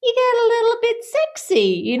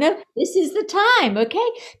fancy, this is the time, okay?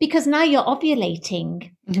 Because now you're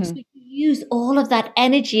ovulating. Mm-hmm. So you use all of that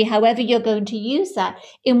energy, however you're going to use that,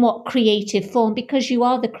 in what creative form, because you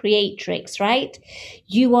are the creatrix, right?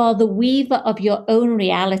 You are the weaver of your own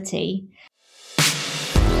reality.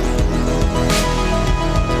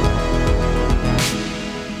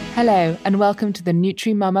 Hello, and welcome to the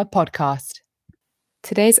Nutri Mama podcast.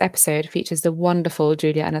 Today's episode features the wonderful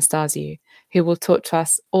Julia Anastasiou, who will talk to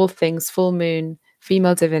us all things full moon,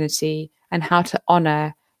 female divinity, and how to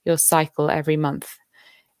honour your cycle every month.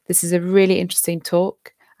 This is a really interesting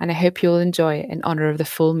talk, and I hope you'll enjoy it in honour of the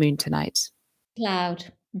full moon tonight. Cloud.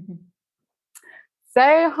 Mm-hmm.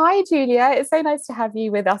 So, hi, Julia. It's so nice to have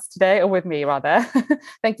you with us today, or with me, rather.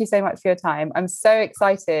 Thank you so much for your time. I'm so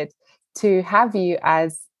excited to have you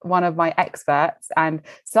as one of my experts, and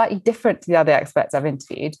slightly different to the other experts I've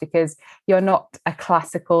interviewed, because you're not a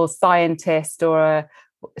classical scientist or a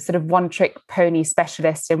sort of one-trick pony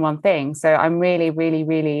specialist in one thing. So I'm really, really,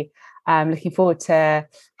 really looking forward to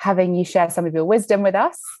having you share some of your wisdom with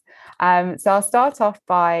us. So I'll start off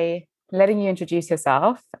by letting you introduce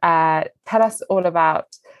yourself. Tell us all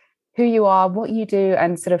about who you are, what you do,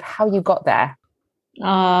 and sort of how you got there.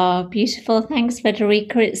 Oh, beautiful. Thanks,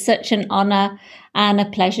 Federica. It's such an honor and a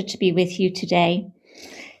pleasure to be with you today.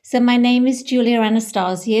 So my name is Julia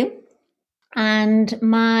Anastasiou, and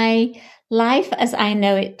my life as I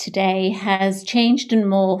know it today has changed and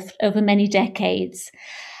morphed over many decades.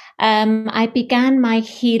 I began my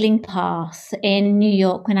healing path in New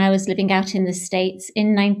York when I was living out in the States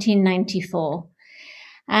in 1994.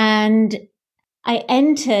 And I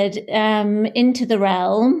entered into the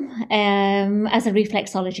realm as a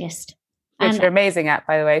reflexologist. Which you're amazing at,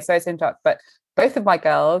 by the way. Sorry to interrupt, but both of my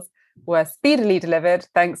girls were speedily delivered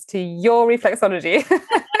thanks to your reflexology.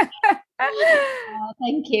 Oh,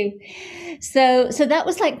 thank you. So that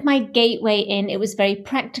was like my gateway in. It was very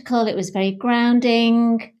practical. It was very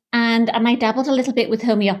grounding. And I dabbled a little bit with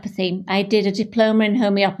homeopathy. I did a diploma in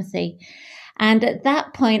homeopathy. And at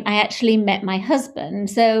that point, I actually met my husband.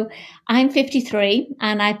 So I'm 53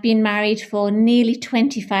 and I've been married for nearly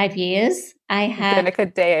 25 years. I have like a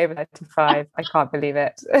day over 25. I can't believe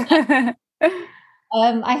it.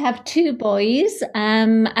 I have two boys.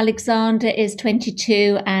 Alexander is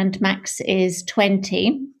 22 and Max is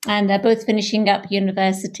 20. And they're both finishing up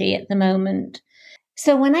university at the moment.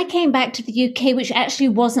 So when I came back to the UK, which actually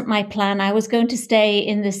wasn't my plan, I was going to stay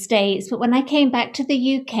in the States. But when I came back to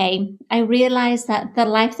the UK, I realized that the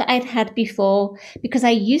life that I'd had before, because I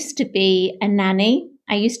used to be a nanny,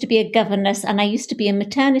 I used to be a governess, and I used to be a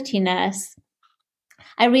maternity nurse.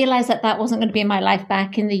 I realized that that wasn't going to be my life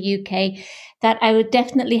back in the UK, that I would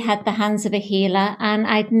definitely had the hands of a healer. And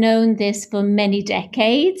I'd known this for many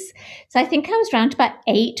decades. So I think I was around about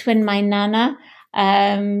 8 when my nana,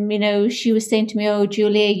 she was saying to me, "Oh,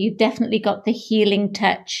 Julia, you've definitely got the healing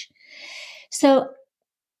touch." So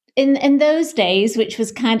in those days, which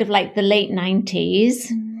was kind of like the late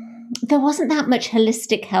 90s, there wasn't that much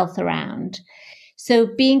holistic health around. So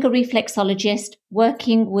being a reflexologist,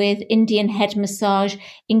 working with Indian head massage,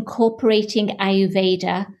 incorporating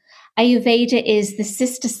Ayurveda. Ayurveda is the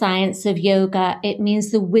sister science of yoga. It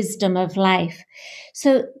means the wisdom of life.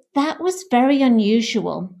 So that was very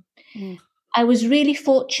unusual. Mm. I was really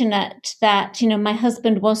fortunate that, my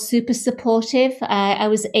husband was super supportive. I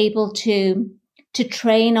was able to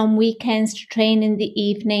train on weekends, to train in the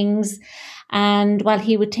evenings, and while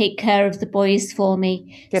he would take care of the boys for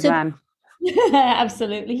me. Good man.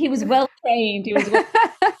 Absolutely. He was well trained.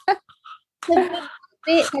 So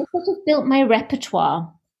I sort of built my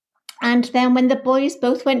repertoire. And then when the boys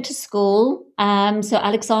both went to school, so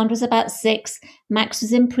Alexander was about 6, Max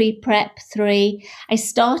was in pre-prep 3, I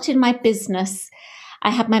started my business. I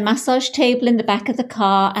had my massage table in the back of the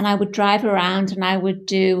car and I would drive around and I would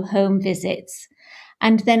do home visits.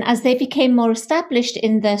 And then as they became more established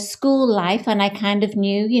in their school life and I kind of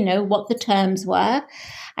knew, what the terms were,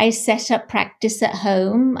 I set up practice at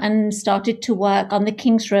home and started to work on the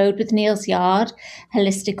King's Road with Neil's Yard,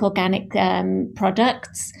 holistic organic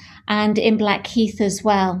products, and in Blackheath as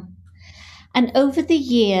well. And over the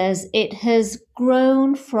years, it has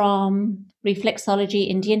grown from reflexology,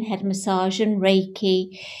 Indian head massage, and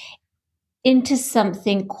Reiki into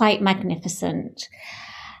something quite magnificent.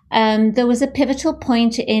 There was a pivotal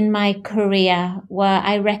point in my career where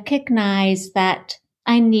I recognized that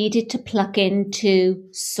I needed to plug into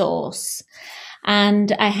source.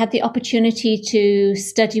 And I had the opportunity to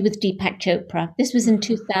study with Deepak Chopra. This was in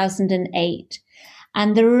 2008.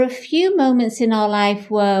 And there are a few moments in our life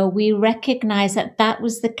where we recognize that that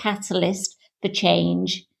was the catalyst for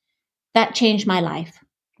change. That changed my life.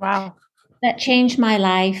 Wow. That changed my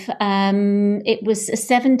life. It was a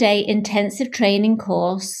 7-day intensive training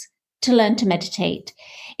course to learn to meditate.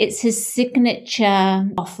 It's his signature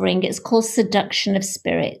offering. It's called Seduction of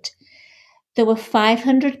Spirit. There were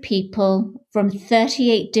 500 people from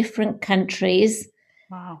 38 different countries.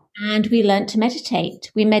 Wow. And we learned to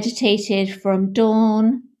meditate. We meditated from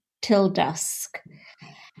dawn till dusk.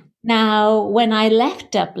 Now, when I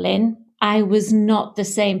left Dublin, I was not the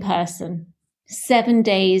same person. 7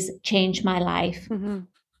 days changed my life. Mm-hmm.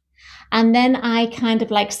 And then I kind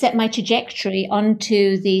of like set my trajectory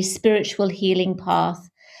onto the spiritual healing path.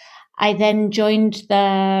 I then joined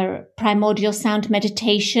the primordial sound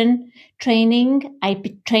meditation training. I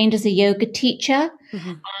trained as a yoga teacher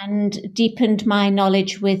and deepened my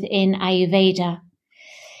knowledge within Ayurveda.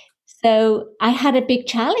 So I had a big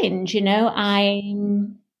challenge,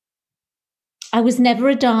 I was never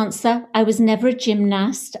a dancer. I was never a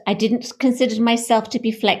gymnast. I didn't consider myself to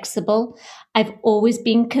be flexible. I've always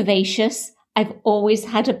been curvaceous. I've always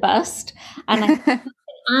had a bust. And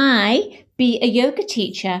I be a yoga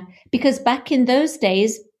teacher, because back in those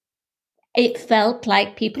days, it felt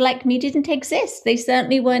like people like me didn't exist. They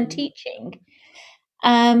certainly weren't teaching.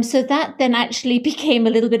 So that then actually became a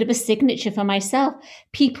little bit of a signature for myself.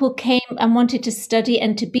 People came and wanted to study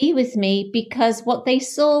and to be with me because what they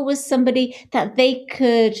saw was somebody that they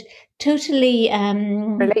could totally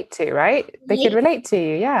relate to, right? They could relate to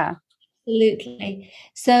you, yeah. Absolutely.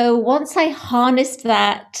 So once I harnessed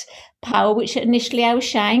that power, which initially I was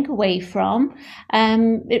shying away from,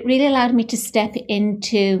 it really allowed me to step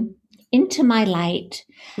into my light.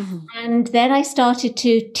 And then I started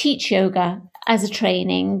to teach yoga as a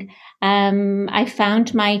training. I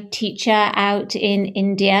found my teacher out in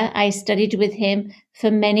India. I studied with him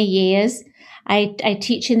for many years. I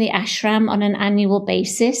teach in the ashram on an annual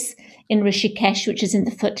basis in Rishikesh, which is in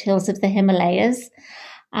the foothills of the Himalayas.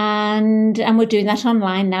 And we're doing that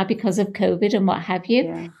online now because of COVID and what have you.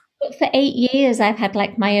 Yeah. But for 8 years, I've had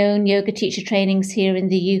like my own yoga teacher trainings here in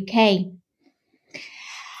the UK.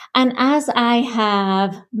 And as I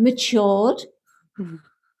have matured,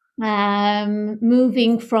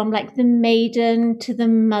 moving from like the maiden to the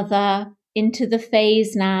mother into the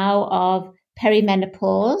phase now of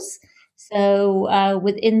perimenopause. So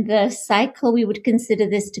within the cycle, we would consider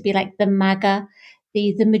this to be like the maga,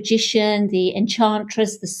 the magician, the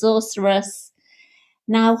enchantress, the sorceress.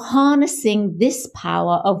 Now harnessing this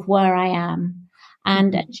power of where I am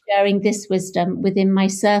and sharing this wisdom within my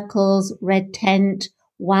circles, red tent,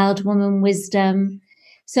 wild woman wisdom.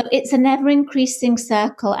 So it's an ever increasing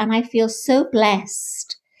circle. And I feel so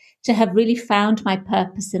blessed to have really found my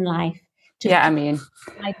purpose in life.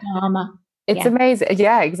 My dharma. It's amazing.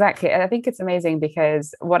 Yeah, exactly. And I think it's amazing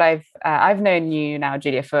because what I've known you now,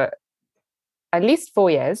 Julia, for at least 4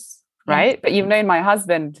 years, right? But you've known my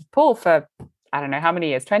husband, Paul, for, I don't know how many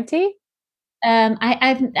years, 20?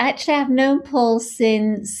 I've known Paul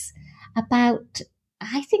since about,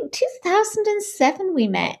 I think 2007 we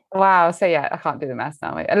met. Wow. So yeah, I can't do the math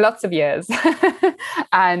now. Lots of years.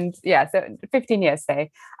 And yeah, so 15 years, say.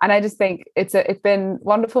 And I just think it's been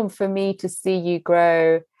wonderful for me to see you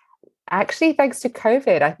grow. Actually, thanks to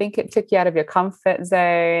COVID, I think it took you out of your comfort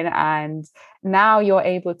zone, and now you're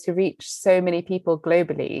able to reach so many people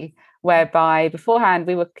globally, whereby beforehand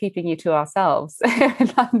we were keeping you to ourselves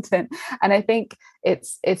in London. And I think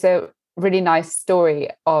it's a really nice story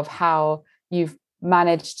of how you've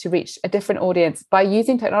managed to reach a different audience by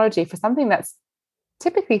using technology for something that's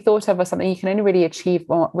typically thought of as something you can only really achieve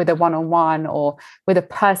with a one-on-one or with a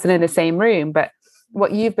person in the same room. But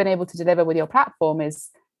what you've been able to deliver with your platform is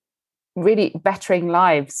really bettering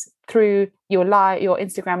lives through your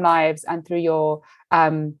Instagram lives and through your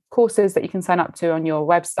courses that you can sign up to on your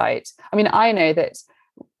website. I mean, I know that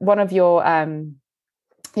one of your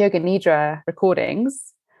Yoga Nidra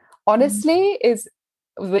recordings, honestly, is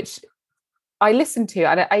which I listen to,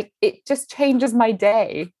 and it just changes my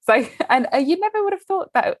day. So, and you never would have thought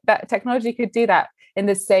that technology could do that in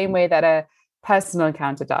the same way that a personal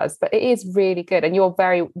encounter does. But it is really good, and you're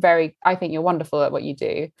very, very. I think you're wonderful at what you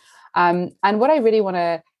do. And what I really want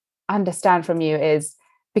to understand from you is,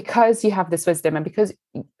 because you have this wisdom, and because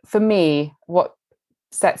for me, what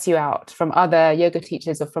sets you out from other yoga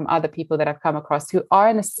teachers or from other people that I've come across who are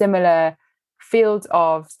in a similar field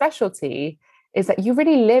of specialty, is that you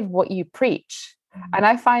really live what you preach. And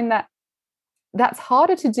I find that that's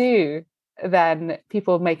harder to do than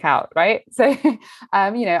people make out, right? So,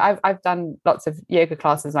 I've done lots of yoga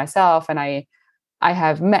classes myself, and I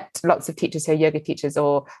have met lots of teachers who are yoga teachers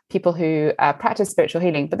or people who practice spiritual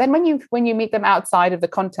healing. But then when you meet them outside of the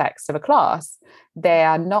context of a class, they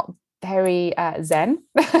are not very zen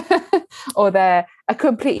or they're a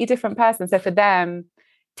completely different person. So for them,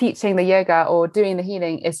 teaching the yoga or doing the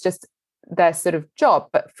healing is just their sort of job.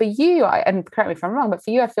 But for you, and correct me if I'm wrong, but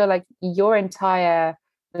for you, I feel like your entire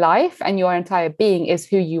life and your entire being is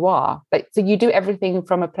who you are. Like, so you do everything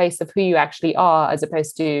from a place of who you actually are, as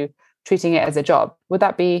opposed to treating it as a job. Would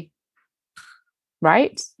that be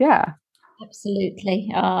right? Yeah. Absolutely.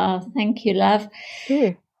 Oh, thank you, love.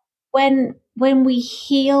 True. When we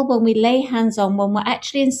heal, when we lay hands on, when we're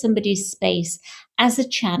actually in somebody's space as a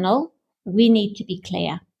channel, we need to be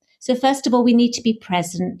clear. So first of all, we need to be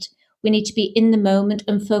present. We need to be in the moment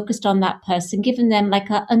and focused on that person, giving them like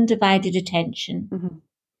our undivided attention. Mm-hmm.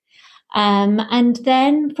 And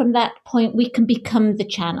then from that point, we can become the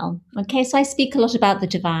channel. Okay, so I speak a lot about the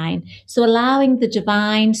divine. So allowing the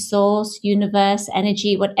divine source, universe,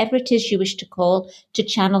 energy, whatever it is you wish to call, to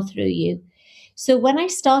channel through you. So when I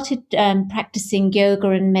started practicing yoga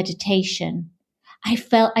and meditation,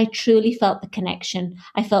 I truly felt the connection.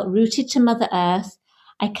 I felt rooted to Mother Earth.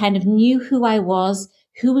 I kind of knew who I was,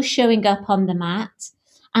 who was showing up on the mat.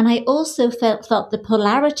 And I also felt the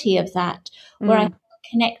polarity of that, where I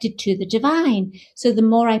connected to the divine. So the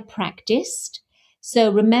more I practiced,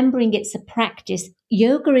 so remembering it's a practice,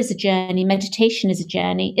 yoga is a journey, meditation is a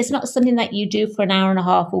journey. It's not something that you do for an hour and a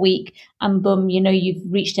half a week and boom, you've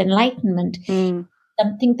reached enlightenment.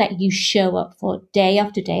 Something that you show up for day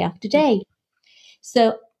after day after day.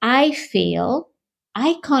 So I feel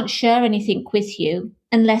I can't share anything with you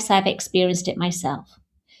unless I've experienced it myself.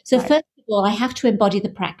 So first of all, I have to embody the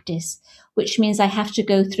practice, which means I have to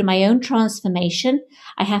go through my own transformation.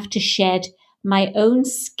 I have to shed my own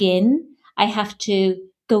skin. I have to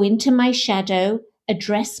go into my shadow,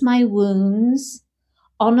 address my wounds,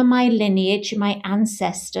 honor my lineage, my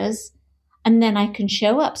ancestors, and then I can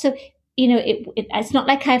show up. So, it's not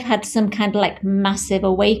like I've had some kind of like massive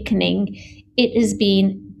awakening. It has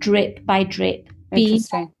been drip by drip. Bean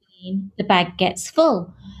by bean, the bag gets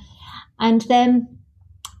full. And then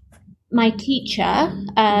my teacher,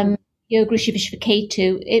 Yoga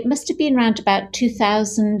Shivishvaketu, it must have been around about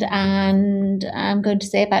 2000 and I'm going to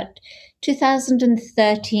say about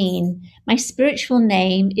 2013. My spiritual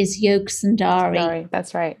name is Yog Sundari.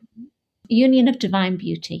 That's right. Union of Divine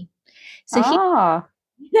Beauty. So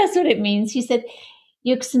that's what it means. He said,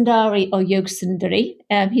 Yog Sundari or Yog Sundari.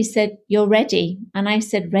 He said, you're ready. And I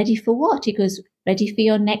said, ready for what? He goes, ready for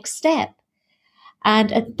your next step.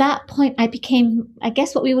 And at that point, I became, I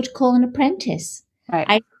guess, what we would call an apprentice. Right.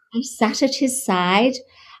 I sat at his side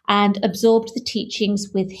and absorbed the teachings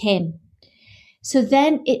with him. So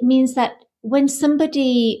then it means that when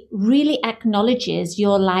somebody really acknowledges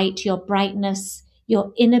your light, your brightness,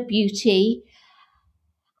 your inner beauty,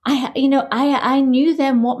 I knew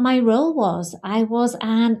then what my role was. I was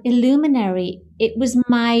an illuminary. It was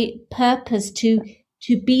my purpose to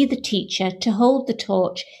be the teacher, to hold the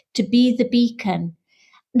torch, to be the beacon.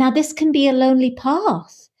 Now, this can be a lonely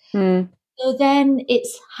path. So then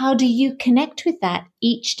it's how do you connect with that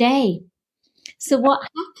each day? So what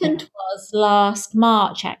happened was last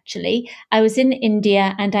March, actually, I was in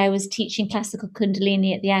India and I was teaching classical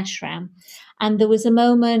Kundalini at the ashram. And there was a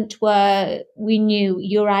moment where we knew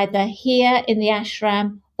you're either here in the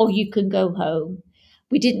ashram or you can go home.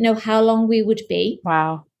 We didn't know how long we would be.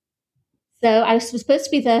 Wow. So I was supposed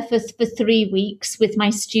to be there for 3 weeks with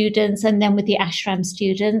my students and then with the ashram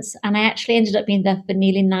students. And I actually ended up being there for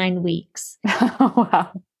nearly 9 weeks.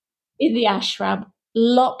 Wow. In the ashram,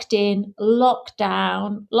 locked in, locked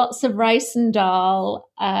down, lots of rice and dal.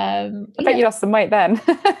 I bet you lost some weight then.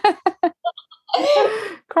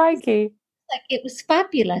 Crikey. It was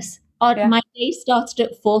fabulous. My day started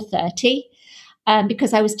at 4:30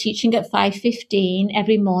 because I was teaching at 5:15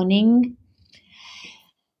 every morning.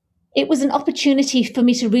 It was an opportunity for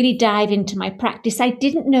me to really dive into my practice. I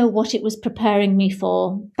didn't know what it was preparing me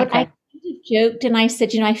for, but I joked and I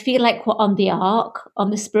said, I feel like we're on the ark,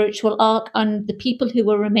 on the spiritual ark, and the people who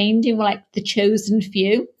were remaining were like the chosen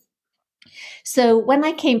few. So when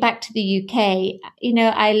I came back to the UK,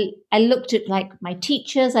 I looked at like my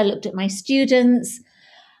teachers, I looked at my students,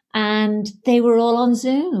 and they were all on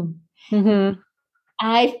Zoom.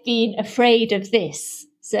 I've been afraid of this.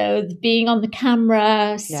 So being on the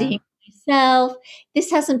camera, seeing myself,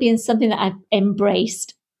 this hasn't been something that I've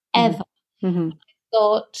embraced ever. I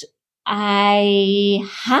thought I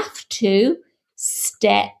have to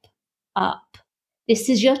step up. This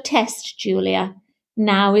is your test, Julia.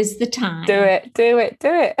 Now is the time. Do it.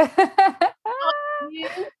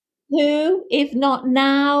 Who, if not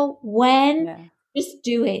now, when? Yeah. Just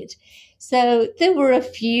do it. So there were a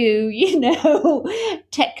few,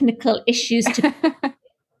 technical issues to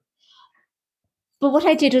But what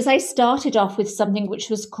I did was I started off with something which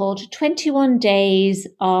was called 21 Days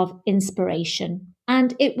of Inspiration.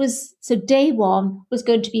 And it was, so day one was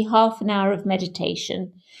going to be half an hour of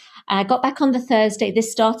meditation. I got back on the Thursday.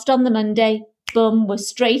 This started on the Monday. Boom, we're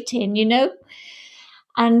straight in,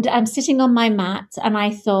 And I'm sitting on my mat and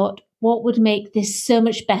I thought, what would make this so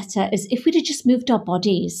much better is if we'd have just moved our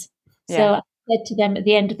bodies. Yeah. So I said to them at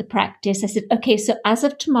the end of the practice, I said, okay, so as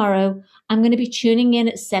of tomorrow, I'm going to be tuning in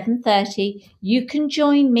at 7:30. You can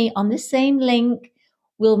join me on the same link.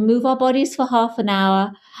 We'll move our bodies for half an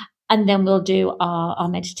hour and then we'll do our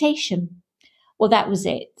meditation. Well, that was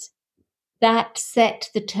it. That set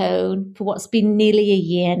the tone for what's been nearly a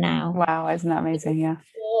year now. Wow, isn't that amazing? Yeah.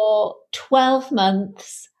 For 12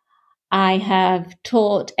 months, I have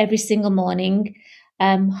taught every single morning,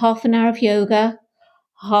 half an hour of yoga,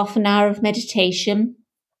 half an hour of meditation.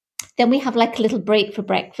 Then we have like a little break for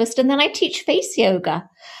breakfast, and then I teach face yoga.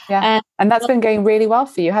 Yeah, and that's been going really well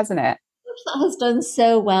for you, hasn't it? That has done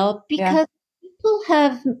so well because people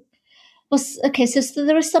have. Well, okay, so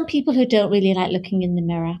there are some people who don't really like looking in the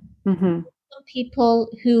mirror. Mm-hmm. Some people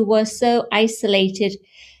who were so isolated,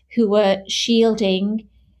 who were shielding,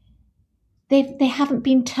 they haven't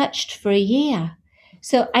been touched for a year.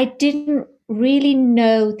 So I didn't really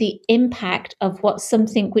know the impact of what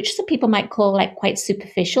something which some people might call like quite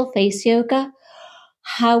superficial face yoga,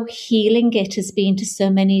 how healing it has been to so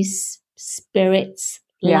many spirits,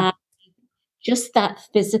 lives, just that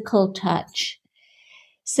physical touch.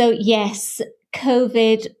 So yes,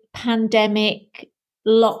 COVID, pandemic,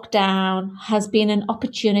 lockdown has been an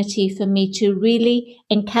opportunity for me to really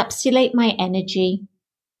encapsulate my energy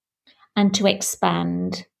and to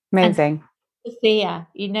expand. Amazing. The fear,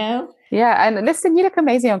 Yeah, and listen, you look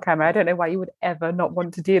amazing on camera. I don't know why you would ever not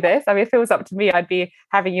want to do this. I mean, if it was up to me, I'd be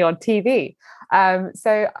having you on TV.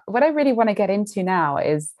 So what I really want to get into now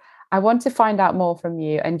is I want to find out more from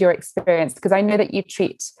you and your experience, because I know that you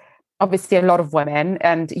treat obviously a lot of women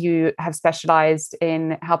and you have specialized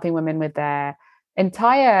in helping women with their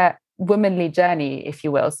entire womanly journey, if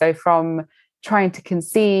you will. So from trying to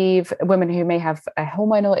conceive, women who may have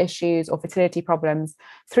hormonal issues or fertility problems,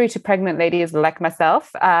 through to pregnant ladies like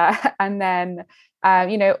myself, and then,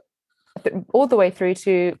 all the way through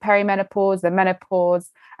to perimenopause, the menopause,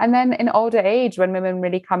 and then in older age when women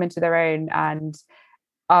really come into their own and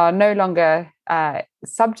are no longer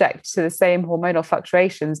subject to the same hormonal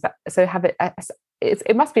fluctuations, but so have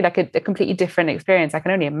it must be like a completely different experience. I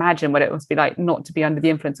can only imagine what it must be like not to be under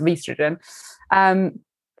the influence of estrogen.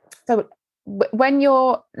 So when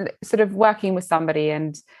you're sort of working with somebody,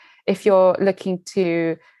 and if you're looking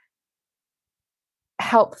to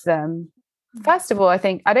help them, first of all, I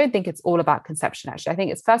don't think it's all about conception, actually. I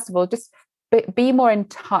think it's, first of all, just be more in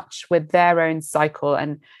touch with their own cycle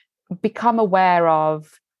and become aware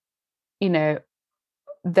of,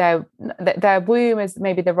 their womb is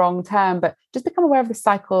maybe the wrong term, but just become aware of the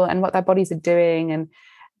cycle and what their bodies are doing. And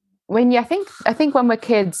I think when we're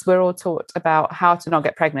kids, we're all taught about how to not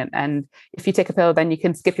get pregnant, and if you take a pill, then you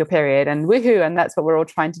can skip your period, and woohoo, and that's what we're all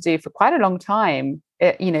trying to do for quite a long time,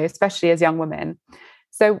 especially as young women.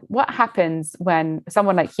 So what happens when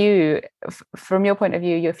someone like you, from your point of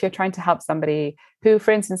view, if you're trying to help somebody who,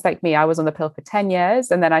 for instance, like me, I was on the pill for 10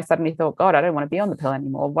 years, and then I suddenly thought, God, I don't want to be on the pill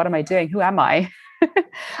anymore. What am I doing? Who am I?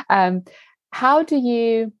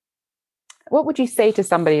 What would you say to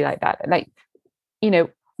somebody like that? Like,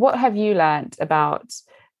 what have you learned about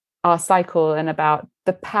our cycle and about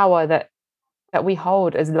the power that we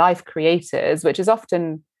hold as life creators, which is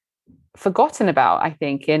often forgotten about, I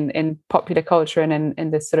think, in popular culture and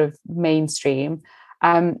in this sort of mainstream?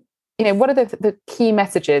 What are the key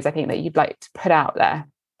messages, I think, that you'd like to put out there,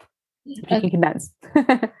 if you can condense?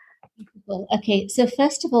 Okay, so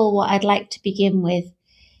first of all, what I'd like to begin with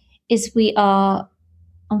is we are,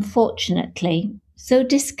 unfortunately, so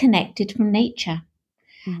disconnected from nature.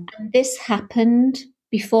 And this happened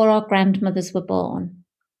before our grandmothers were born.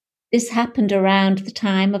 This happened around the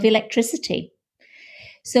time of electricity.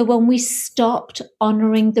 So when we stopped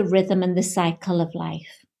honoring the rhythm and the cycle of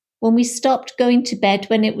life, when we stopped going to bed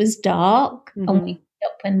when it was dark and waking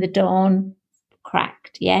up when the dawn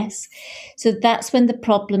cracked, yes. So that's when the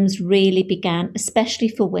problems really began, especially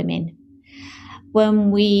for women.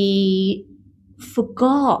 When we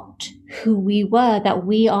forgot who we were, that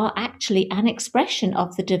we are actually an expression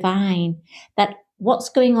of the divine, that what's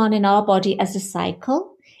going on in our body as a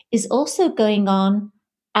cycle is also going on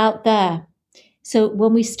out there. So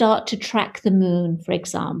when we start to track the moon, for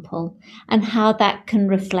example, and how that can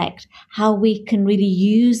reflect, how we can really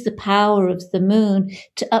use the power of the moon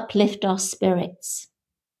to uplift our spirits.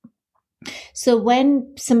 So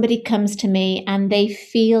when somebody comes to me and they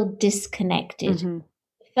feel disconnected, the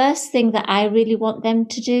first thing that I really want them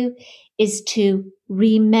to do is to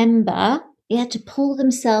remember, to pull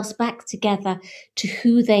themselves back together to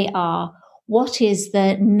who they are. What is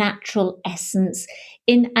the natural essence?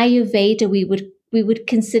 In Ayurveda, we would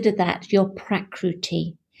consider that your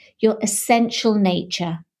prakruti, your essential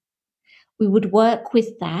nature. We would work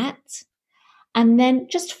with that. And then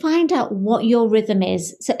just find out what your rhythm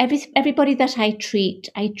is. So everybody that I treat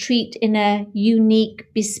in a unique,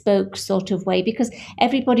 bespoke sort of way, because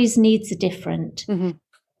everybody's needs are different.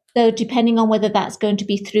 So depending on whether that's going to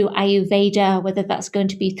be through Ayurveda, whether that's going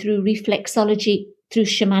to be through reflexology, through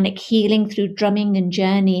shamanic healing, through drumming and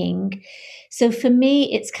journeying. So for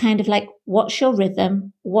me, it's kind of like, what's your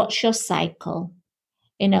rhythm? What's your cycle?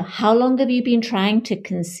 How long have you been trying to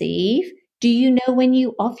conceive? Do you know when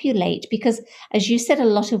you ovulate? Because as you said, a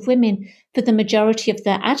lot of women, for the majority of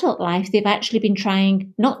their adult life, they've actually been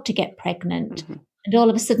trying not to get pregnant. And all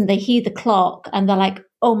of a sudden they hear the clock and they're like,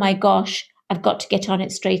 oh my gosh, I've got to get on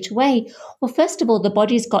it straight away. Well, first of all, the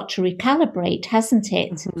body's got to recalibrate, hasn't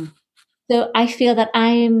it? So I feel that I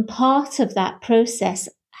am part of that process,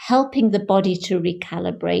 helping the body to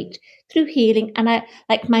recalibrate through healing. And I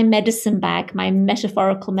like my medicine bag, my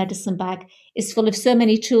metaphorical medicine bag is full of so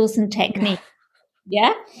many tools and techniques.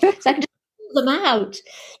 Yeah. So I can just pull them out.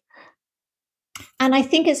 And I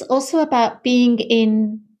think it's also about being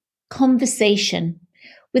in conversation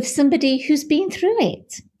with somebody who's been through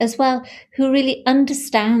it as well, who really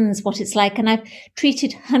understands what it's like. And I've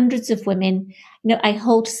treated hundreds of women. I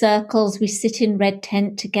hold circles. We sit in red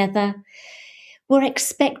tent together. We're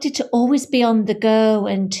expected to always be on the go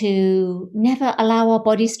and to never allow our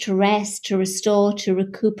bodies to rest, to restore, to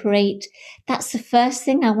recuperate. That's the first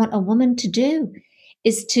thing I want a woman to do,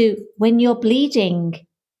 is to, when you're bleeding,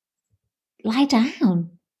 lie down,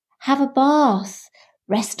 have a bath,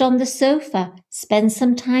 rest on the sofa, spend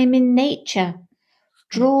some time in nature,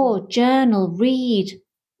 draw, journal, read,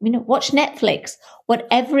 watch Netflix,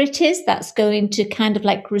 whatever it is that's going to kind of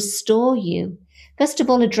like restore you. First of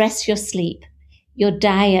all, address your sleep, your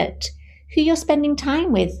diet, who you're spending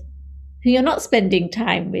time with, who you're not spending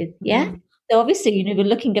time with. Yeah. So obviously, we're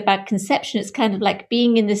looking about conception. It's kind of like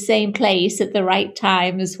being in the same place at the right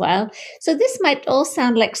time as well. So this might all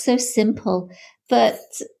sound like so simple, but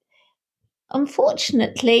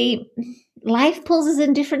unfortunately, life pulls us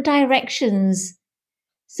in different directions.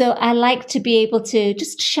 So I like to be able to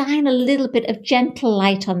just shine a little bit of gentle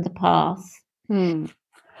light on the path.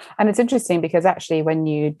 And it's interesting because actually when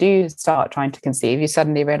you do start trying to conceive, you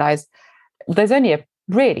suddenly realize there's only a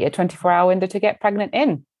 24-hour window to get pregnant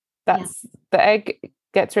in. That's the egg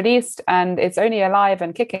gets released and it's only alive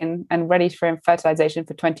and kicking and ready for fertilization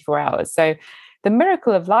for 24 hours. So the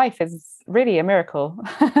miracle of life is really a miracle.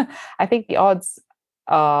 I think the odds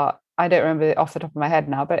are, I don't remember off the top of my head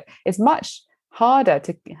now, but it's much harder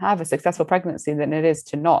to have a successful pregnancy than it is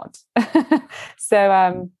to not.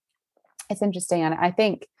 So it's interesting. And I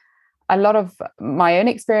think a lot of my own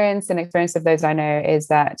experience and experience of those I know is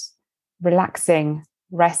that relaxing,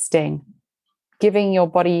 resting, giving your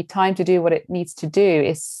body time to do what it needs to do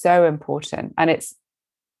is so important.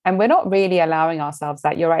 And we're not really allowing ourselves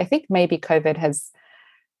that. You're right. I think maybe COVID has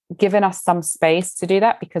given us some space to do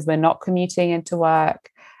that because we're not commuting into work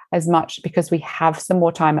as much, because we have some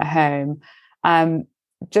more time at home,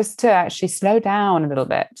 just to actually slow down a little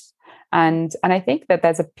bit. And I think that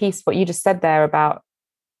there's a piece, what you just said there about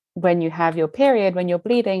when you have your period, when you're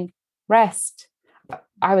bleeding, rest.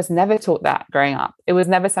 I was never taught that growing up. It was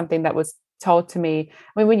never something that was told to me.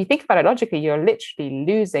 I mean, when you think about it logically, you're literally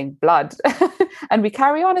losing blood and we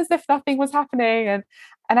carry on as if nothing was happening. And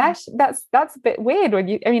actually that's a bit weird when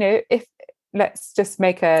if let's just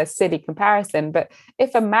make a silly comparison, but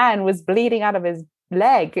if a man was bleeding out of his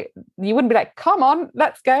leg, you wouldn't be like, come on,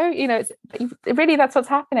 let's go. It's really, that's what's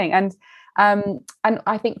happening. And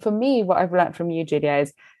I think for me, what I've learned from you, Julia,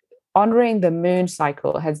 is honoring the moon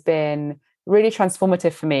cycle has been really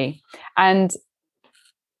transformative for me. And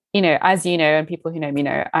as you know, and people who know me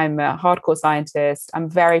know, I'm a hardcore scientist. I'm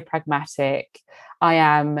very pragmatic. I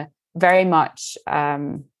am very much a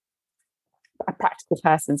practical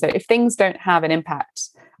person. So if things don't have an impact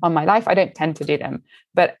on my life, I don't tend to do them.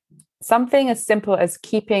 But something as simple as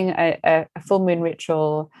keeping a full moon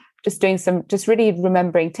ritual, just really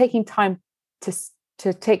remembering, taking time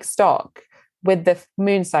to take stock with the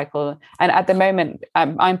moon cycle. And at the moment,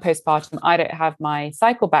 I'm postpartum. I don't have my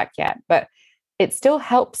cycle back yet, but it still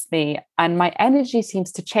helps me, and my energy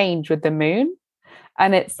seems to change with the moon.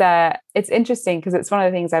 And it's interesting because it's one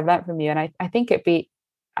of the things I've learned from you, and I think it'd be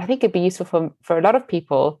useful for a lot of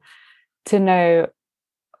people to know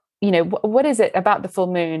what is it about the full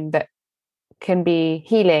moon that can be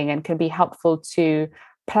healing and can be helpful to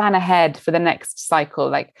plan ahead for the next cycle?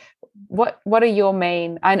 Like, what are your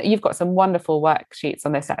main, and you've got some wonderful worksheets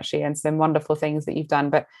on this actually, and some wonderful things that you've done,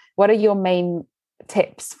 but what are your main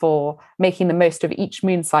tips for making the most of each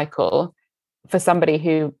moon cycle for somebody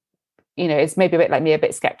who, is maybe a bit like me, a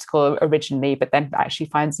bit skeptical originally, but then actually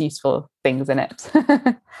finds useful things in it?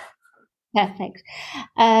 Perfect.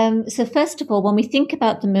 So first of all, when we think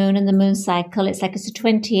about the moon and the moon cycle, it's a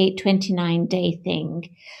 28, 29 day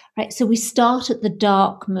thing, right? So we start at the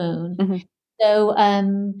dark moon. Mm-hmm. So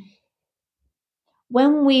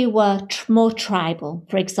when we were more tribal,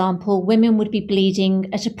 for example, women would be bleeding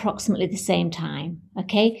at approximately the same time.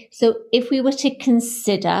 Okay. So if we were to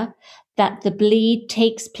consider that the bleed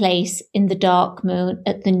takes place in the dark moon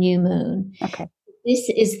at the new moon. Okay. This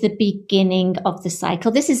is the beginning of the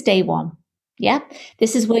cycle. This is day one. Yeah.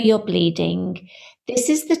 This is where you're bleeding. This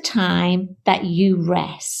is the time that you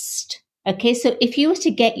rest. Okay. So if you were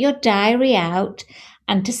to get your diary out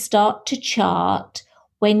and to start to chart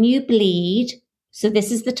when you bleed, so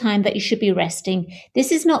this is the time that you should be resting.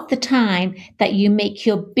 This is not the time that you make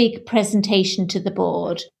your big presentation to the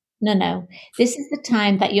board. No. This is the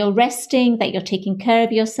time that you're resting, that you're taking care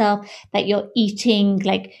of yourself, that you're eating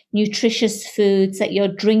like nutritious foods, that you're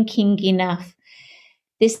drinking enough.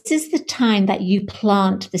 This is the time that you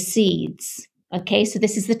plant the seeds. Okay, so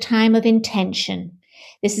this is the time of intention.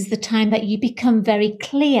 This is the time that you become very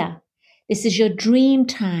clear. This is your dream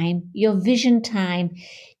time, your vision time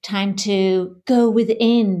to go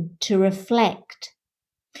within, to reflect.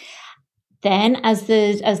 Then as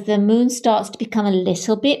the moon starts to become a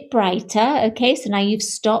little bit brighter, okay, so now you've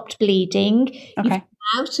stopped bleeding, okay, you've come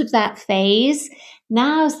out of that phase.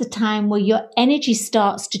 Now's the time where your energy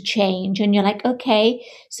starts to change and you're like, okay,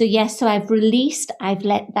 so yes, so I've released, I've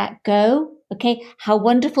let that go. Okay, how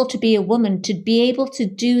wonderful to be a woman, to be able to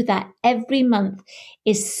do that every month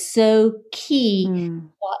is so key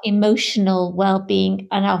for our emotional well-being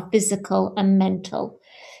and our physical and mental.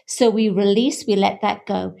 So we release, we let that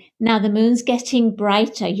go. Now the moon's getting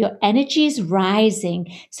brighter, your energy is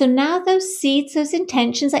rising. So now those seeds, those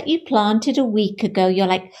intentions that you planted a week ago, you're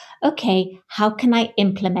like, okay, how can I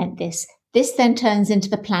implement this? This then turns into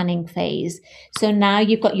the planning phase. So now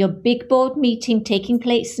you've got your big board meeting taking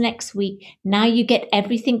place next week. Now you get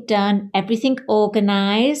everything done, everything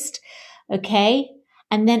organized. Okay.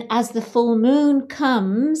 And then as the full moon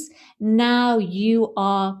comes, now you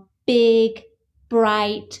are big,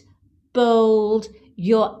 bright, bold.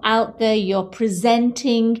 You're out there, you're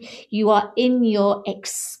presenting, you are in your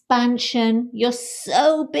expansion. You're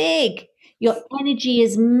so big. Your energy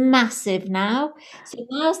is massive now. So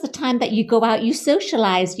now's the time that you go out, you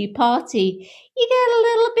socialize, you party, you get a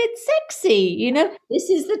little bit sexy, this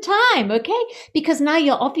is the time, okay? Because now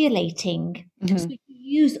you're ovulating. Mm-hmm. So you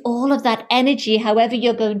use all of that energy, however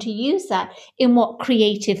you're going to use that, in what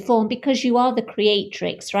creative form, because you are the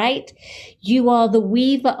creatrix, right? You are the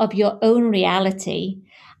weaver of your own reality.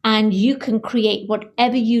 And you can create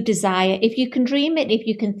whatever you desire. If you can dream it, if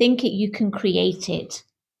you can think it, you can create it.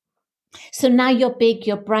 So now you're big,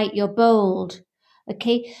 you're bright, you're bold.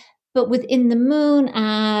 Okay. But within the moon,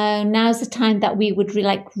 now's the time that we would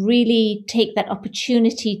really take that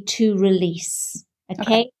opportunity to release.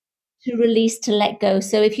 Okay. To release, to let go.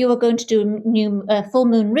 So if you were going to do a full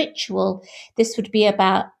moon ritual, this would be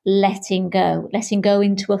about letting go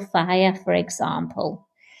into a fire, for example.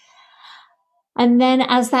 And then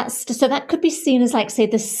so that could be seen as say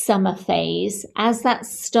the summer phase. As that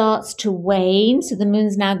starts to wane, so the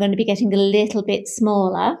moon's now going to be getting a little bit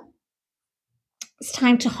smaller, it's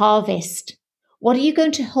time to harvest. What are you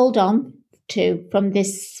going to hold on to from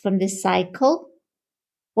this cycle?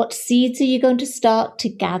 What seeds are you going to start to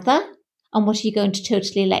gather? And what are you going to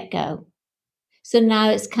totally let go? So now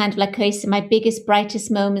it's kind of okay, so my biggest, brightest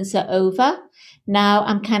moments are over. Now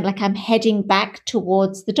I'm I'm heading back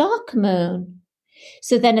towards the dark moon.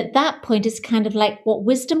 So then at that point, it's kind of what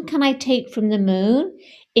wisdom can I take from the moon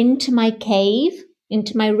into my cave,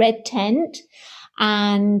 into my red tent?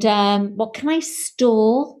 And what can I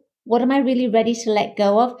store? What am I really ready to let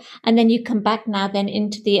go of? And then you come back now then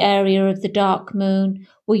into the area of the dark moon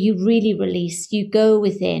where you really release, you go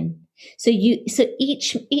within. So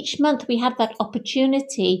each month we have that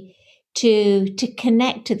opportunity to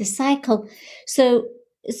connect to the cycle. So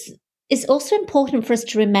it's also important for us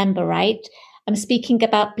to remember, right? I'm speaking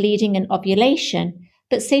about bleeding and ovulation,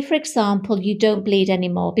 but say, for example, you don't bleed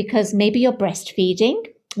anymore because maybe you're breastfeeding,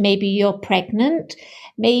 maybe you're pregnant,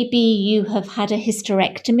 maybe you have had a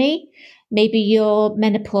hysterectomy, maybe you're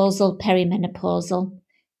menopausal, perimenopausal.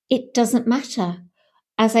 It doesn't matter.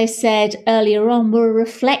 as I said earlier on, we're a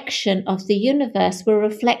reflection of the universe. We're a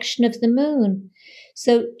reflection of the moon.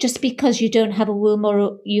 So just because you don't have a womb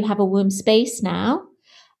or you have a womb space now,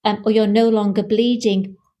 or you're no longer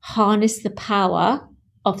bleeding, harness the power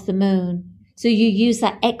of the moon. So you use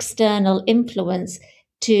that external influence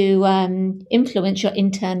to influence your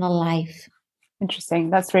internal life.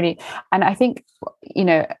 Interesting. That's really, and I think,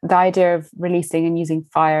 the idea of releasing and using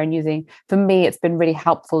fire and for me, it's been really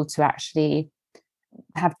helpful to actually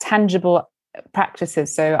have tangible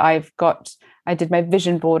practices. So I did my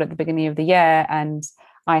vision board at the beginning of the year, and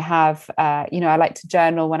I have, I like to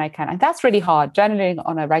journal when I can. And that's really hard. Journaling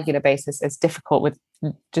on a regular basis is difficult with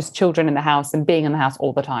just children in the house and being in the house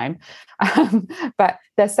all the time. But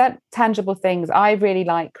there's certain tangible things. I really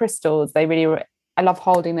like crystals. I love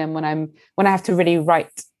holding them when I have to really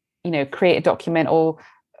write, create a document or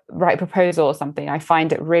write a proposal or something. I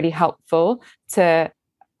find it really helpful to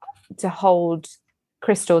hold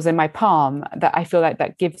crystals in my palm, that I feel like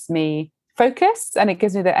that gives me focus and it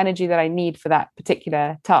gives me the energy that I need for that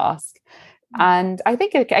particular task. And I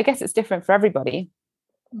guess it's different for everybody.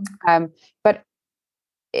 But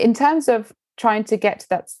in terms of trying to get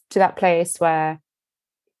to that place where,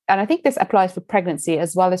 and I think this applies for pregnancy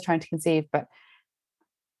as well as trying to conceive, but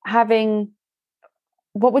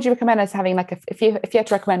what would you recommend as having, like, if you had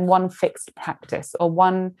to recommend one fixed practice or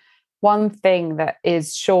one thing that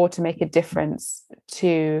is sure to make a difference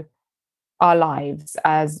to our lives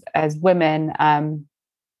as women,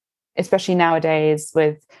 especially nowadays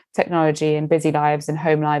with technology and busy lives and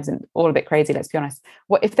home lives and all a bit crazy, let's be honest.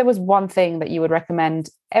 What if there was one thing that you would recommend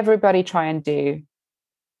everybody try and do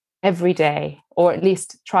every day, or at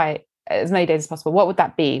least try it as many days as possible? What would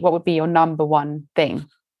that be? What would be your number one thing?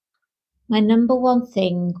 My number one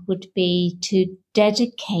thing would be to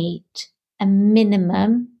dedicate a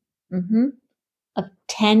minimum of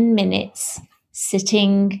 10 minutes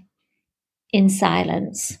sitting in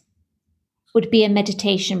silence. Would be a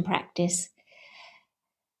meditation practice.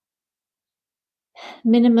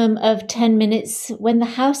 Minimum of 10 minutes when the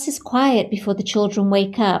house is quiet, before the children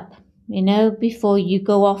wake up, before you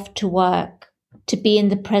go off to work, to be in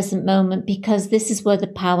the present moment, because this is where the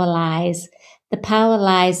power lies. The power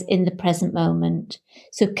lies in the present moment.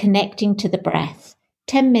 So connecting to the breath.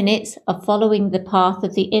 10 minutes of following the path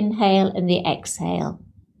of the inhale and the exhale.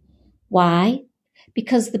 Why?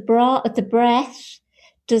 Because the breath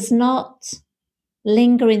does not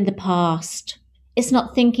linger in the past. It's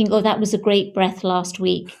not thinking, oh, that was a great breath last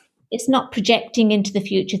week. It's not projecting into the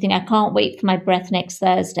future, thinking, I can't wait for my breath next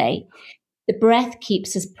Thursday. The breath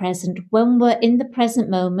keeps us present. When we're in the present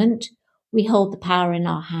moment, we hold the power in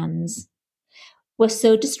our hands. We're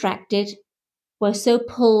so distracted. We're so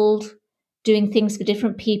pulled, doing things for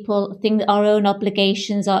different people, our own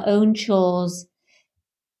obligations, our own chores.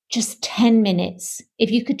 Just 10 minutes.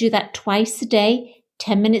 If you could do that twice a day,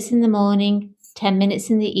 10 minutes in the morning, 10 minutes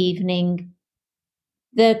in the evening,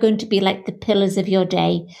 they're going to be like the pillars of your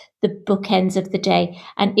day, the bookends of the day.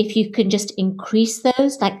 And if you can just increase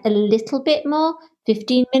those like a little bit more,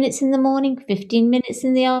 15 minutes in the morning, 15 minutes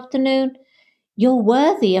in the afternoon, you're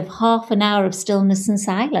worthy of half an hour of stillness and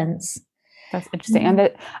silence. That's interesting.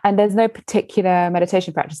 And there's no particular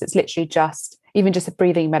meditation practice. It's literally even just a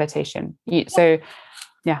breathing meditation.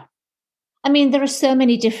 Yeah. I mean, there are so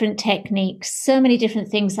many different techniques, so many different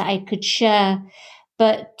things that I could share,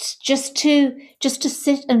 but just to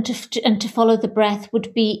sit and to follow the breath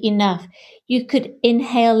would be enough. You could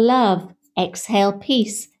inhale love, exhale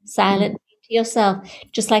peace, silently to yourself,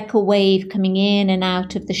 just like a wave coming in and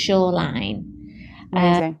out of the shoreline.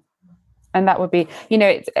 Amazing. And that would be,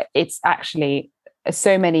 it's actually,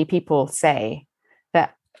 so many people say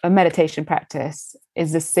that a meditation practice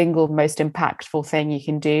is the single most impactful thing you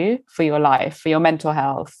can do for your life, for your mental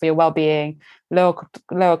health, for your well-being, lower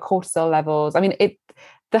cortisol levels. I mean,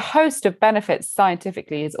 the host of benefits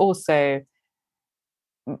scientifically is also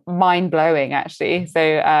mind-blowing, actually.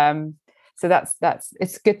 So that's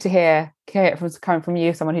it's good to hear it coming from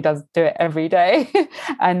you, someone who does do it every day.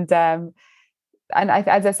 And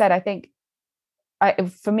as I said, I think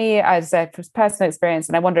for me, as I said, for personal experience,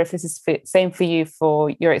 and I wonder if this is same for you,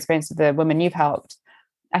 for your experience with the women you've helped.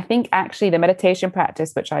 I think actually the meditation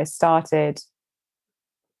practice, which I started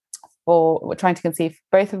for trying to conceive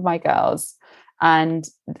both of my girls, and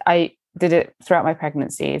I did it throughout my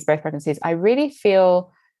pregnancies, both pregnancies, I really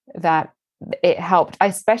feel that it helped.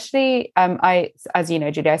 Especially, as you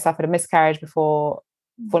know, Julia, I suffered a miscarriage before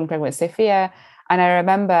falling pregnant with Sophia. And I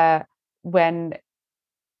remember when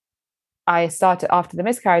I started, after the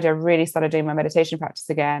miscarriage, I really started doing my meditation practice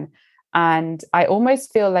again. And I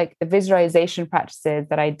almost feel like the visualization practices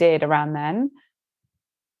that I did around then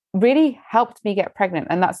really helped me get pregnant.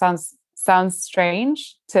 And that sounds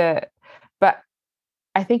strange but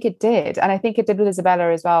I think it did. And I think it did with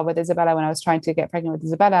Isabella as well. With Isabella, when I was trying to get pregnant with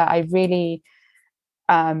Isabella, I really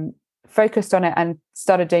focused on it and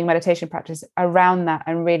started doing meditation practice around that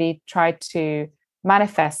and really tried to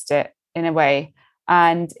manifest it in a way.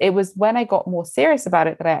 And it was when I got more serious about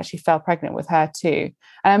it that I actually fell pregnant with her too.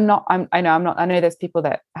 And I know there's people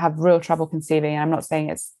that have real trouble conceiving, and I'm not saying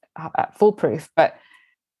it's foolproof, but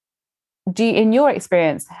in your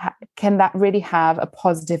experience, can that really have a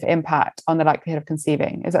positive impact on the likelihood of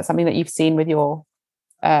conceiving? Is that something that you've seen with your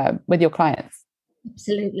clients?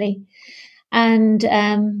 Absolutely. And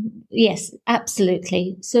yes,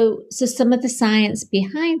 absolutely. So some of the science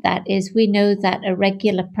behind that is we know that a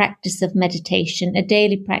regular practice of meditation, a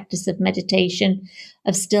daily practice of meditation,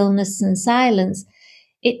 of stillness and silence,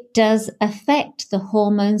 it does affect the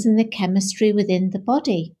hormones and the chemistry within the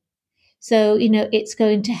body. So, it's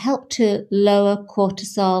going to help to lower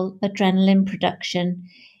cortisol, adrenaline production.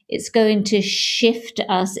 It's going to shift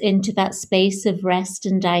us into that space of rest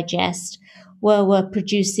and digest, where we're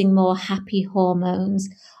producing more happy hormones.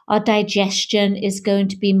 Our digestion is going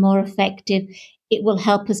to be more effective. It will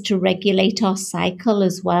help us to regulate our cycle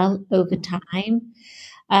as well over time.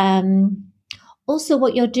 Also,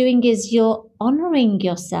 what you're doing is you're honoring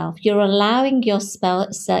yourself. You're allowing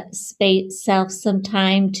yourself some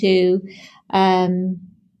time to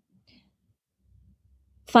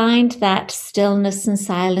find that stillness and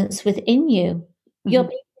silence within you. You're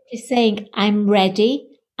basically saying, I'm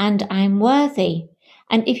ready and I'm worthy.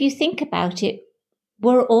 And if you think about it,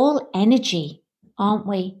 we're all energy, aren't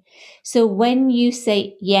we? So when you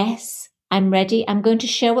say, yes, I'm ready, I'm going to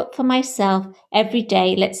show up for myself every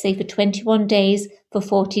day, let's say for 21 days, for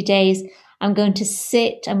 40 days, I'm going to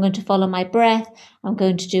sit, I'm going to follow my breath, I'm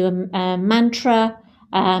going to do a mantra,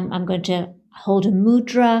 I'm going to hold a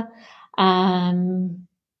mudra, and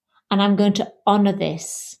I'm going to honor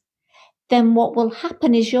this. Then what will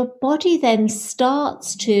happen is your body then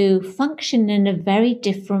starts to function in a very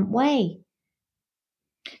different way.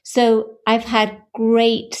 So I've had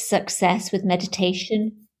great success with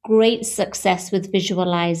meditation, great success with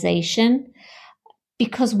visualization,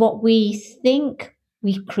 because what we think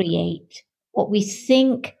we create, what we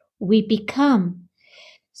think we become.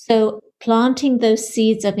 So planting those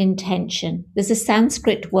seeds of intention. There's a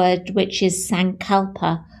Sanskrit word which is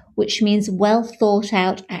sankalpa, which means well thought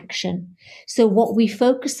out action. So what we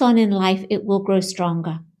focus on in life, it will grow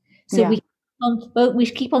stronger. So we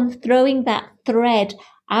keep on throwing that thread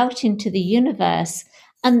out into the universe,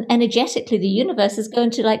 and energetically the universe is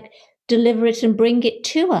going to deliver it and bring it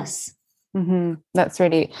to us. That's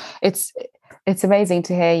really, it's amazing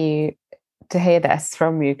to hear this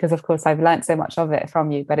from you, because of course I've learned so much of it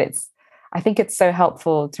from you, but I think it's so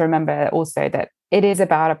helpful to remember also that it is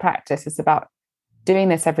about a practice. It's about doing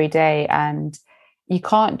this every day, and you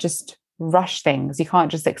can't just rush things. You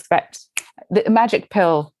can't just expect the magic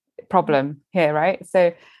pill problem here, right?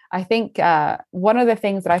 So I think one of the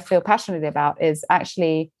things that I feel passionately about is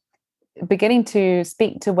actually beginning to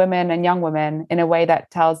speak to women and young women in a way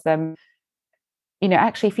that tells them,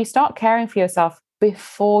 actually, if you start caring for yourself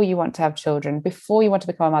before you want to have children, before you want to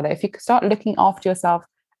become a mother, if you start looking after yourself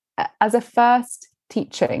as a first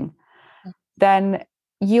teaching, then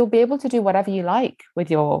you'll be able to do whatever you like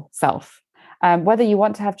with yourself. Whether you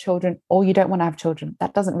want to have children or you don't want to have children,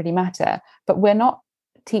 that doesn't really matter. But we're not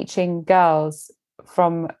teaching girls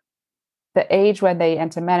from the age when they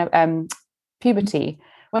enter puberty.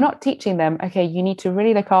 We're not teaching them, okay, you need to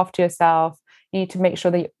really look after yourself. You need to make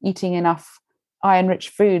sure that you're eating enough iron-rich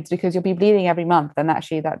foods, because you'll be bleeding every month, and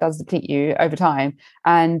actually that does deplete you over time.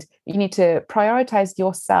 And you need to prioritize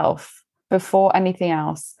yourself before anything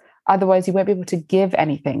else. Otherwise, you won't be able to give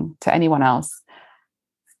anything to anyone else.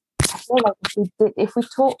 I feel like if we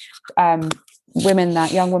taught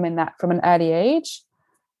young women that from an early age,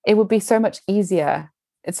 it would be so much easier.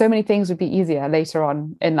 So many things would be easier later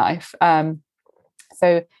on in life.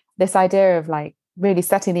 So this idea of really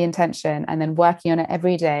setting the intention and then working on it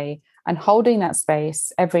every day and holding that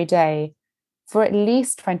space every day for at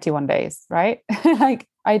least 21 days, right?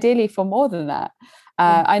 Ideally for more than that.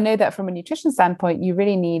 I know that from a nutrition standpoint, you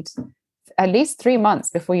really need at least 3 months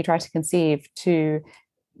before you try to conceive to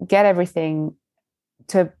get everything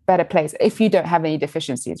to a better place, if you don't have any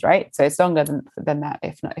deficiencies, right? So it's longer than that,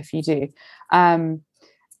 if you do. And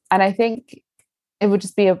I think it would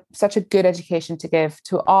just be such a good education to give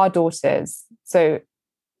to our daughters. So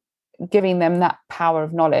giving them that power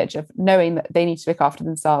of knowledge, of knowing that they need to look after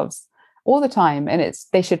themselves all the time, and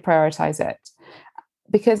they should prioritize it.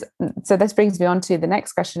 because so this brings me on to the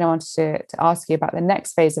next question I wanted to ask you about the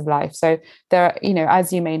next phase of life. So there are,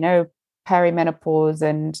 as you may know, perimenopause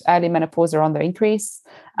and early menopause are on the increase,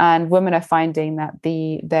 and women are finding that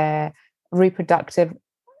their reproductive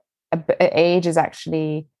age is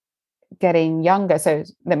actually getting younger. So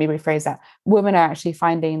let me rephrase that. Women are actually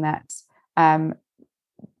finding that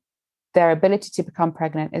their ability to become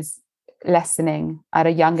pregnant is lessening at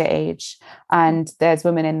a younger age, and there's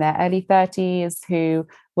women in their early 30s who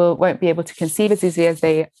won't be able to conceive as easily as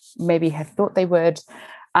they maybe had thought they would,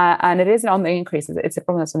 and it isn't on the increase. It's a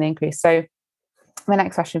problem that's on the increase. So my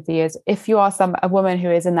next question for you is, if you are a woman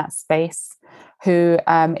who is in that space, who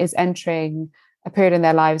is entering a period in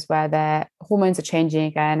their lives where their hormones are changing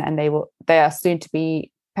again, and they are soon to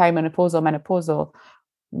be perimenopausal, menopausal,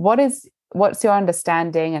 what's your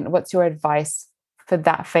understanding and what's your advice for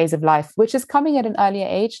that phase of life, which is coming at an earlier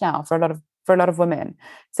age now for a lot of women?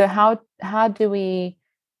 So how do we,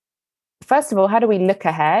 first of all, how do we look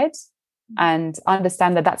ahead and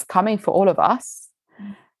understand that that's coming for all of us?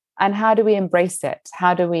 And how do we embrace it?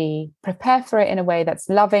 How do we prepare for it in a way that's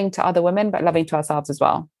loving to other women, but loving to ourselves as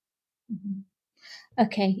well?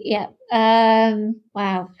 Okay. Yeah.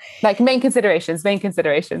 Wow. Like main considerations.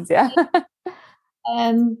 Yeah.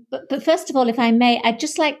 But first of all, if I may, I'd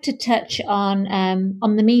just like to touch on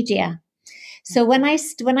the media. So when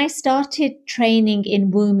I started training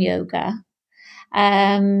in womb yoga,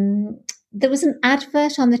 there was an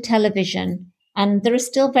advert on the television, and there are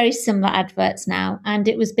still very similar adverts now. And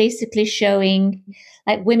it was basically showing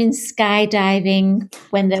like women skydiving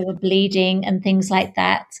when they were bleeding and things like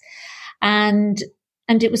that. And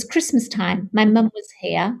it was Christmas time. My mum was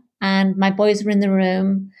here and my boys were in the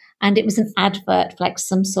room, and it was an advert for like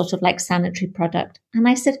some sort of like sanitary product. And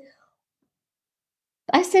I said,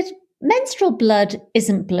 menstrual blood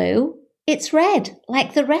isn't blue. It's red,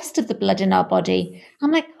 like the rest of the blood in our body.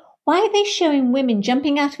 I'm like, why are they showing women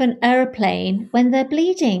jumping out of an airplane when they're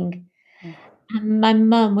bleeding? And my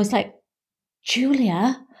mum was like,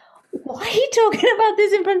 Julia, why are you talking about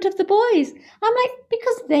this in front of the boys? I'm like,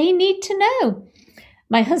 because they need to know.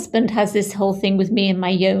 My husband has this whole thing with me and my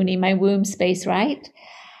yoni, my womb space, right?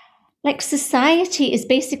 Like society is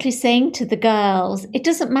basically saying to the girls, it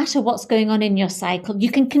doesn't matter what's going on in your cycle. You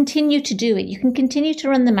can continue to do it. You can continue to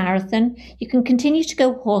run the marathon. You can continue to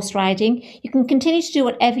go horse riding. You can continue to do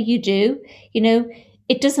whatever you do.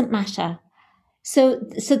 It doesn't matter. So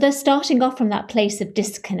they're starting off from that place of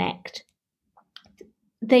disconnect.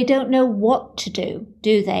 They don't know what to do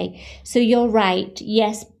they? So you're right.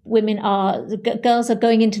 Yes, girls are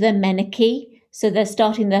going into their menarche. So they're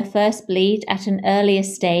starting their first bleed at an earlier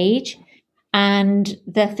stage, and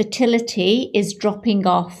their fertility is dropping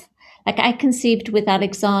off. Like I conceived with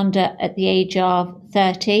Alexander at the age of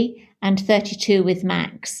 30 and 32 with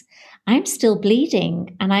Max. I'm still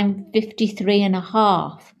bleeding and I'm 53 and a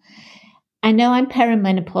half. I know I'm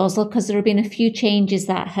perimenopausal because there have been a few changes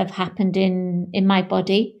that have happened in my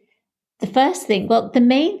body. The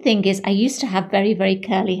main thing is I used to have very, very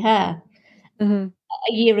curly hair. Mm-hmm.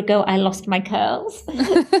 A year ago, I lost my curls.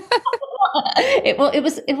 It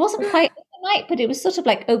wasn't quite overnight, but it was sort of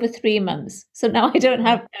like over 3 months. So now I don't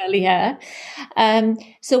have curly hair.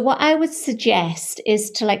 So what I would suggest is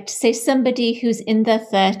to say somebody who's in their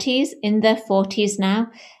 30s, in their 40s now,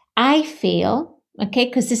 I feel, okay,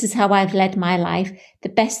 because this is how I've led my life, the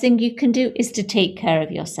best thing you can do is to take care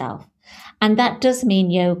of yourself. And that does mean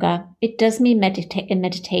yoga. It does mean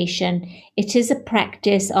meditation. It is a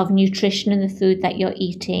practice of nutrition and the food that you're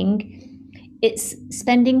eating. It's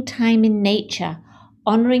spending time in nature,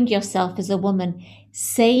 honoring yourself as a woman,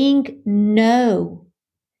 saying no,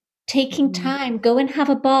 taking time, go and have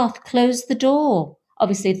a bath, close the door.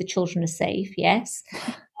 Obviously, the children are safe, yes.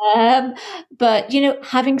 But,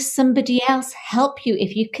 having somebody else help you,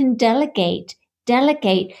 if you can delegate,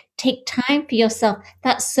 take time for yourself.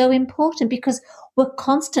 That's so important because we're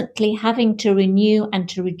constantly having to renew and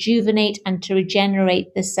to rejuvenate and to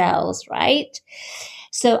regenerate the cells, right?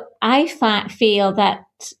 So I feel that,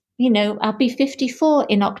 I'll be 54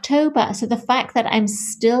 in October. So the fact that I'm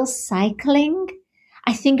still cycling,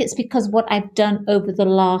 I think it's because what I've done over the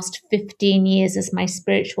last 15 years as my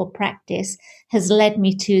spiritual practice has led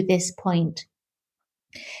me to this point.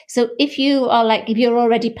 So if you're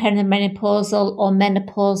already perimenopausal or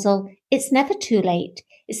menopausal, it's never too late.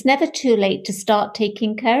 It's never too late to start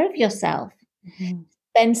taking care of yourself. Mm-hmm.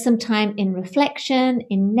 Spend some time in reflection,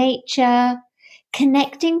 in nature,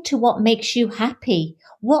 connecting to what makes you happy,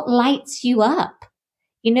 what lights you up.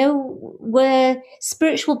 We're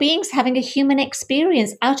spiritual beings having a human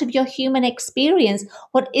experience. Out of your human experience,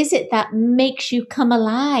 what is it that makes you come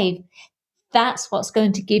alive? that's what's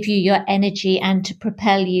going to give you your energy and to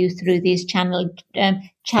propel you through these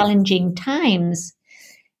challenging times.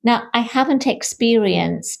 Now, I haven't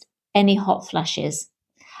experienced any hot flushes.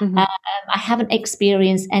 Mm-hmm. I haven't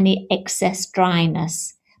experienced any excess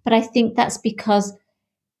dryness, but I think that's because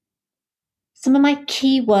some of my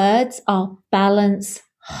key words are balance,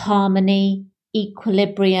 harmony,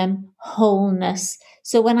 equilibrium, wholeness.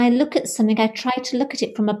 So when I look at something, I try to look at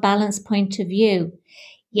it from a balanced point of view.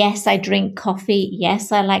 Yes, I drink coffee.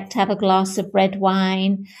 Yes, I like to have a glass of red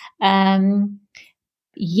wine.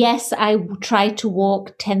 Yes, I try to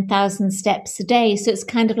walk 10,000 steps a day. So it's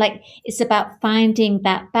kind of like, it's about finding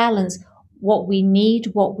that balance, what we need,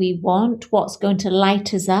 what we want, what's going to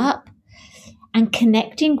light us up, and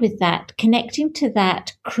connecting with that, connecting to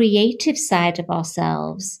that creative side of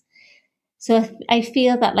ourselves. So I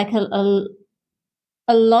feel that like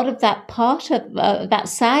a lot of that part of that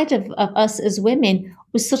side of us as women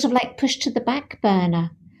was sort of like pushed to the back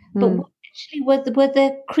burner. But we actually were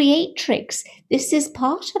the creatrix. This is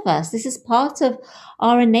part of us. This is part of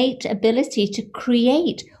our innate ability to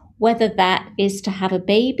create, whether that is to have a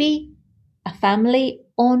baby, a family,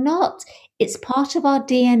 or not. It's part of our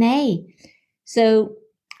DNA. So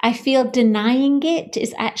I feel denying it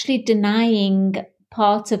is actually denying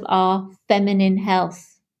part of our feminine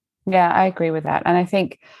health. Yeah, I agree with that. And I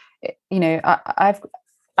think,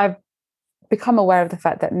 I've become aware of the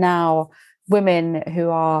fact that now women who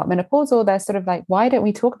are menopausal, they're sort of like, why don't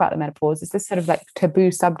we talk about the menopause? It's this sort of like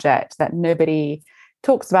taboo subject that nobody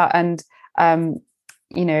talks about. And I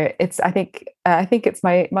think it's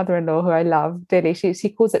my mother-in-law, who I love dearly. She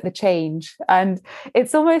calls it the change, and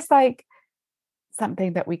it's almost like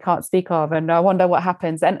something that we can't speak of, and I wonder what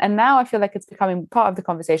happens. And now I feel like it's becoming part of the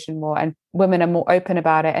conversation more, and women are more open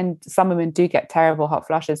about it. And some women do get terrible hot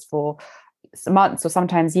flushes for months or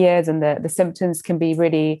sometimes years, and the symptoms can be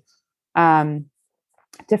really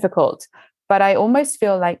difficult. But I almost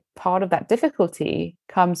feel like part of that difficulty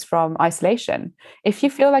comes from isolation. If you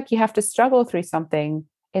feel like you have to struggle through something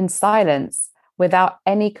in silence without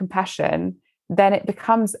any compassion, then it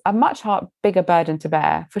becomes a much bigger burden to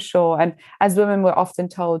bear, for sure. And as women, we're often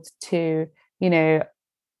told to, we're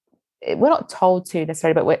not told to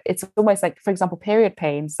necessarily, but it's almost like, for example, period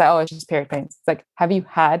pains. So, it's just period pains. It's like, have you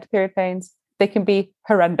had period pains? They can be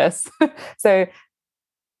horrendous. So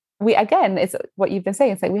again, it's what you've been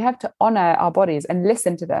saying. It's like we have to honor our bodies and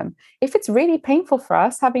listen to them. If it's really painful for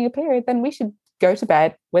us having a period, then we should go to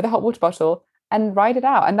bed with a hot water bottle and ride it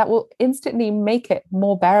out. And that will instantly make it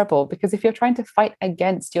more bearable, because if you're trying to fight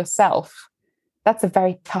against yourself, that's a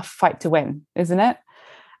very tough fight to win, isn't it?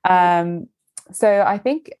 So I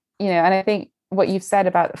think, and I think what you've said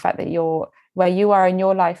about the fact that you're where you are in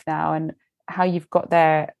your life now and how you've got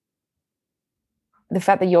there, the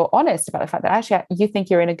fact that you're honest about the fact that actually you think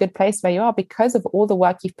you're in a good place where you are because of all the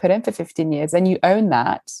work you've put in for 15 years, and you own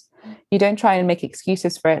that. You don't try and make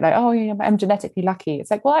excuses for it, like, oh, I'm genetically lucky.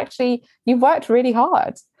 It's like, well, actually, you've worked really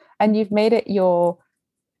hard and you've made it your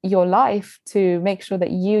life to make sure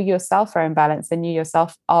that you yourself are in balance, and you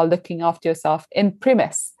yourself are looking after yourself in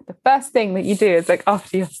premise. The first thing that you do is look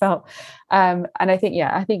after yourself. And I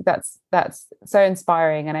think that's so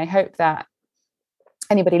inspiring. And I hope that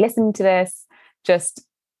anybody listening to this just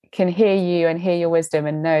can hear you and hear your wisdom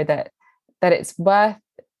and know that it's worth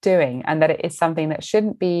doing, and that it is something that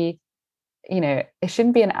shouldn't be, it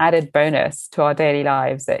shouldn't be an added bonus to our daily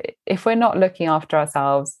lives. If we're not looking after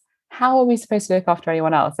ourselves, how are we supposed to look after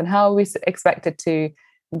anyone else? And how are we expected to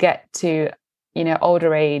get to,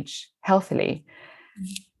 older age healthily?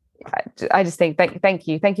 I just think, thank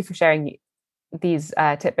you for sharing these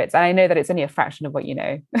tidbits. And I know that it's only a fraction of what you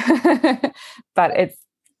know, but it's.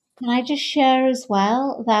 Can I just share as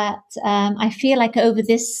well that I feel like over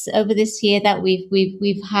this year that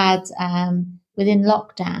we've had within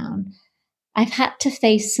lockdown, I've had to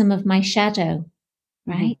face some of my shadow,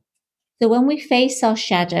 right? Mm-hmm. So when we face our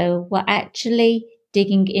shadow, we're actually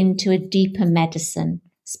digging into a deeper medicine,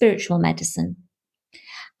 spiritual medicine.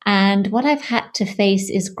 And what I've had to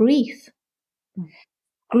face is grief.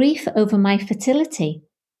 Grief over my fertility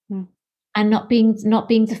and not being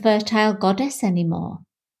the fertile goddess anymore.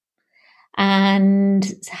 And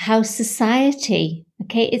how society,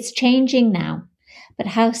 it's changing now, but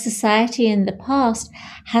how society in the past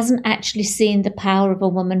hasn't actually seen the power of a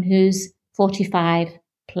woman who's 45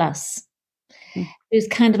 plus, who's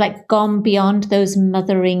kind of like gone beyond those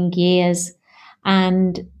mothering years.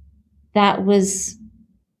 And that was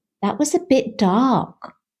a bit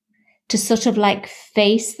dark, to sort of like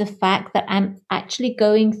face the fact that I'm actually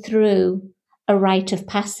going through a rite of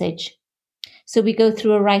passage. So we go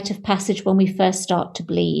through a rite of passage when we first start to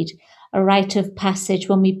bleed. a rite of passage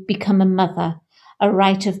when we become a mother, a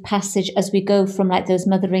rite of passage as we go from like those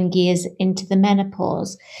mothering years into the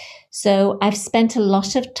menopause. So I've spent a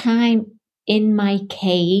lot of time in my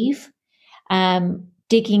cave,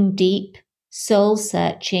 digging deep, soul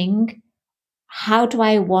searching. How do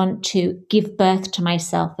I want to give birth to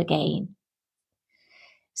myself again?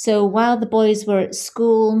 So while the boys were at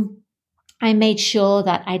school, I made sure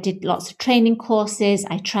that I did lots of training courses.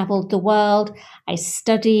 I traveled the world. I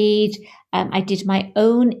studied. I did my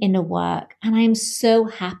own inner work. And I'm so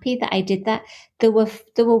happy that I did that. There were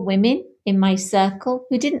women in my circle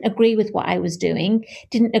who didn't agree with what I was doing,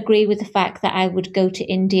 didn't agree with the fact that I would go to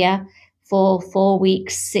India for 4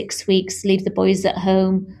 weeks, 6 weeks, leave the boys at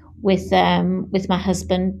home with my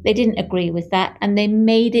husband. They didn't agree with that. And they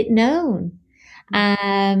made it known.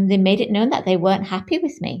 They made it known that they weren't happy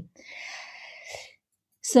with me.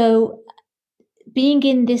 So being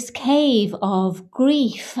in this cave of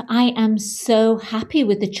grief, I am so happy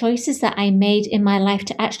with the choices that I made in my life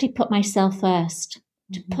to actually put myself first,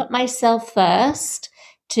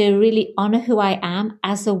 to really honor who I am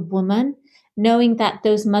as a woman, knowing that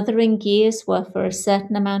those mothering years were for a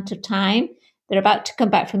certain amount of time. They're about to come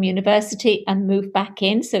back from university and move back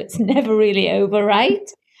in, so it's never really over, right?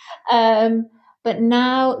 But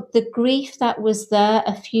now the grief that was there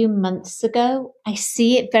a few months ago, I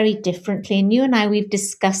see it very differently. And you and I, we've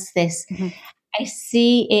discussed this. Mm-hmm. I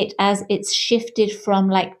see it as it's shifted from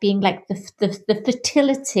like being like the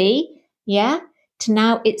fertility, to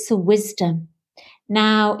now it's a wisdom.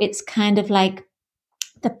 Now it's kind of like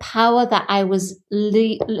the power that I was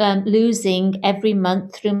losing every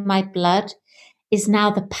month through my blood is now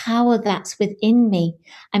the power that's within me.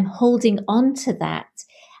 I'm holding on to that.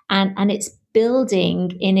 And it's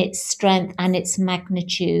building in its strength and its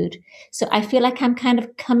magnitude. So I feel like I'm kind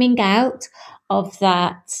of coming out of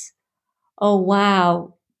that, oh,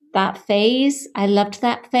 wow, that phase. I loved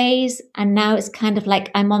that phase. And now it's kind of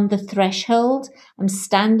like I'm on the threshold. I'm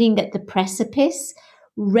standing at the precipice,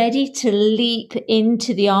 ready to leap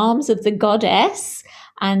into the arms of the goddess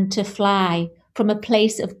and to fly from a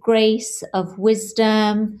place of grace, of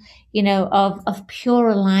wisdom, of pure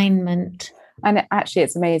alignment. And actually,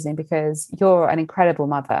 it's amazing because you're an incredible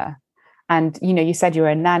mother. And, you said you were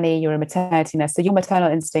a nanny, you're a maternity nurse. So your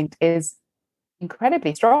maternal instinct is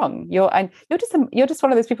incredibly strong. You're just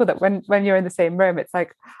one of those people that when you're in the same room, it's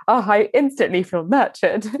like, oh, I instantly feel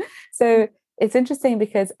nurtured. So it's interesting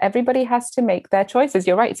because everybody has to make their choices.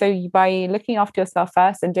 You're right. So by looking after yourself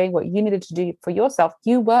first and doing what you needed to do for yourself,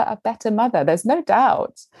 you were a better mother. There's no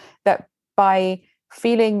doubt that by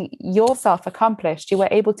feeling yourself accomplished, you were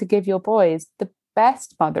able to give your boys the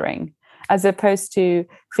best mothering, as opposed to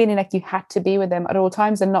feeling like you had to be with them at all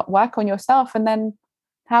times and not work on yourself. And then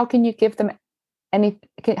how can you give them any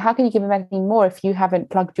more if you haven't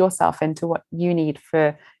plugged yourself into what you need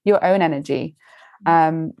for your own energy?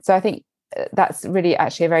 So I think that's really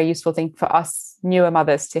actually a very useful thing for us newer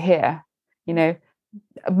mothers to hear.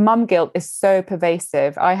 Mum guilt is so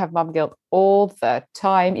pervasive. I have mum guilt all the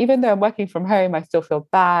time. Even though I'm working from home, I still feel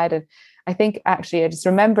bad. And I think actually just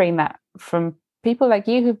remembering that from people like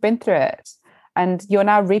you who've been through it, and you're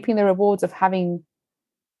now reaping the rewards of having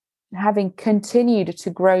continued to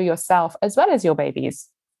grow yourself as well as your babies.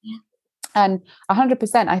 Yeah. And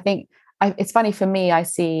 100%, I think it's funny for me, I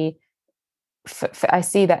see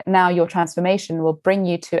that now your transformation will bring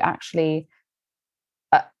you to actually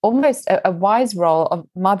almost a wise role of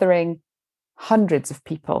mothering hundreds of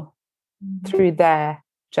people through their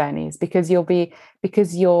journeys, because your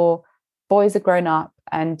boys are grown up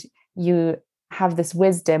and you have this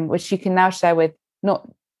wisdom which you can now share with not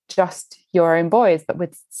just your own boys, but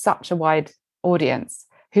with such a wide audience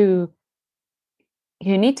who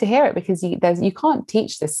need to hear it, because you can't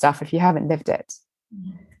teach this stuff if you haven't lived it.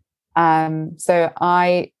 So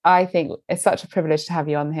I think it's such a privilege to have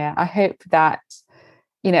you on here. I hope that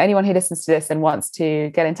anyone who listens to this and wants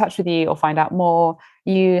to get in touch with you or find out more,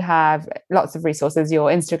 you have lots of resources.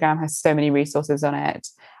 Your Instagram has so many resources on it,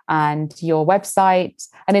 and your website.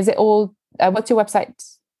 And is it all, what's your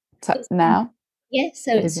website now? Yes,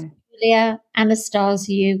 so it's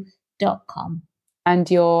juliaanastasiou.com.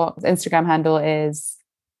 And your Instagram handle is?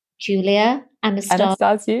 Julia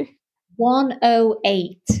Anastasiou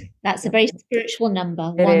 108. That's a very spiritual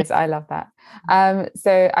number. It is. I love that.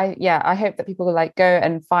 So I hope that people will go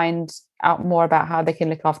and find out more about how they can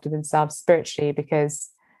look after themselves spiritually,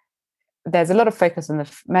 because there's a lot of focus on the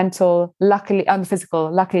mental, luckily, on the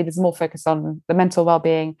physical. Luckily, there's more focus on the mental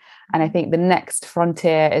well-being. And I think the next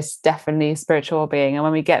frontier is definitely spiritual well-being. And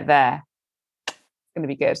when we get there, going to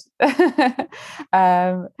be good.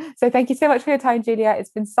 So thank you so much for your time, Julia. It's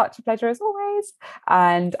been such a pleasure as always.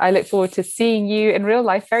 And I look forward to seeing you in real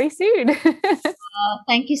life very soon.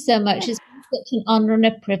 Thank you so much. It's been such an honor and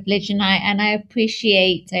a privilege, and I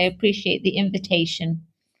appreciate the invitation.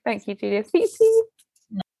 Thank you, Julia. See you soon.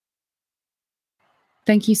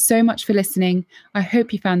 Thank you so much for listening. I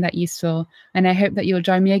hope you found that useful, and I hope that you'll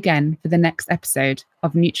join me again for the next episode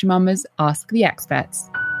of NutriMama's Ask the Experts.